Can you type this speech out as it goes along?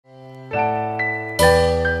Hi,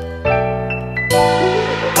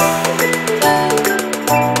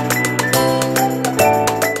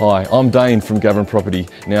 I'm Dane from Gavin Property.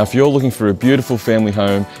 Now, if you're looking for a beautiful family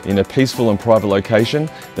home in a peaceful and private location,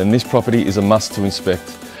 then this property is a must to inspect.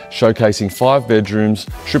 Showcasing 5 bedrooms,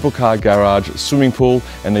 triple car garage, swimming pool,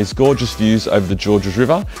 and these gorgeous views over the Georges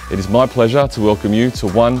River, it is my pleasure to welcome you to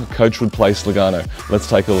 1 Coachwood Pl, Lugarno. Let's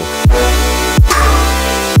take a look.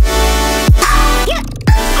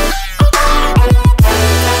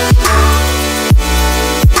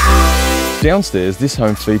 Downstairs, this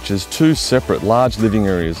home features 2 separate large living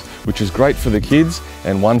areas, which is great for the kids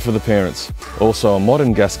and 1 for the parents. Also a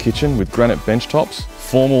modern gas kitchen with granite bench tops,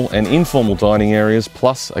 formal and informal dining areas,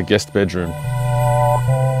 plus a guest bedroom.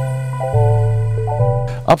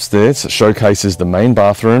 Upstairs showcases the main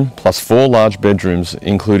bathroom, plus 4 large bedrooms,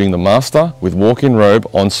 including the master with walk-in robe,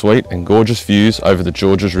 ensuite and gorgeous views over the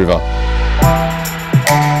Georges River.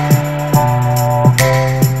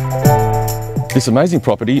 This amazing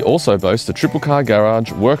property also boasts a triple car garage,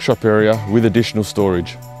 workshop area with additional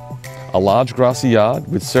storage. A large grassy yard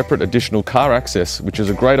with separate additional car access, which is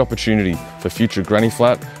a great opportunity for future granny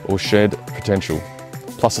flat or shed potential.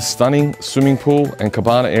 Plus a stunning swimming pool and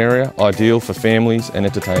cabana area, ideal for families and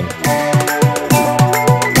entertainment.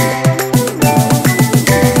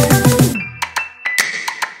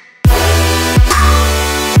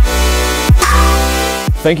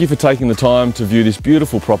 Thank you for taking the time to view this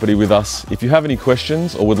beautiful property with us. If you have any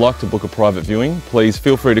questions or would like to book a private viewing, please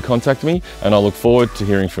feel free to contact me and I look forward to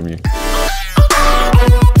hearing from you.